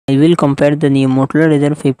I will compare the new Motorola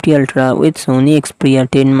Razr 50 Ultra with Sony Xperia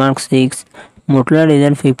 10 Mark 6. Motorola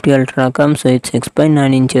Razr 50 Ultra comes with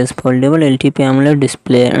 6.9 inches foldable LTP AMOLED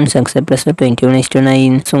display and success ratio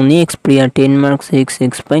 21:9. Sony Xperia 10 Mark 6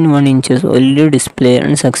 6.1 inches OLED display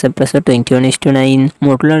and success ratio 21:9.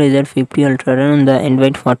 Motorola Razr 50 Ultra run on the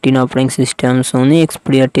Android 14 operating system. Sony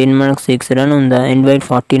Xperia 10 Mark 6 run on the Android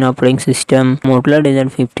 14 operating system. Motorola Razr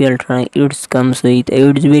 50 Ultra it comes with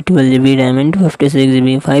 8GB 12GB RAM and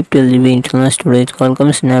 56GB 512GB internal storage.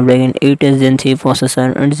 Qualcomm Snapdragon 8 Gen 3 processor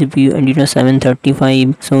and CPU Adreno 735.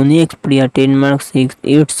 Sony Xperia 10 Mark 6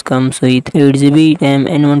 it comes with 8GB RAM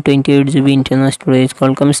and 128GB internal storage.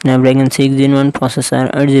 Qualcomm Snapdragon 6 Gen 1 processor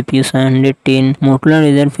and GPU 710. Motorola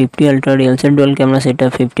Razr 50 Ultra real set dual camera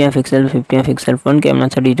setup 50MP front camera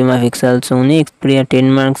 32MP. Sony Xperia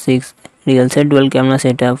 10 Mark 6 real set dual camera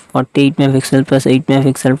setup 48MP plus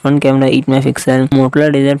 8MP front camera 8MP.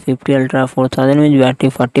 Motorola Razr 50 Ultra 4000 mAh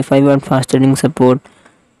battery 45W fast charging support.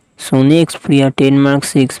 Sony Xperia 10 Mark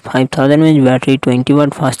 6 5000 mAh battery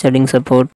 20W fast charging support.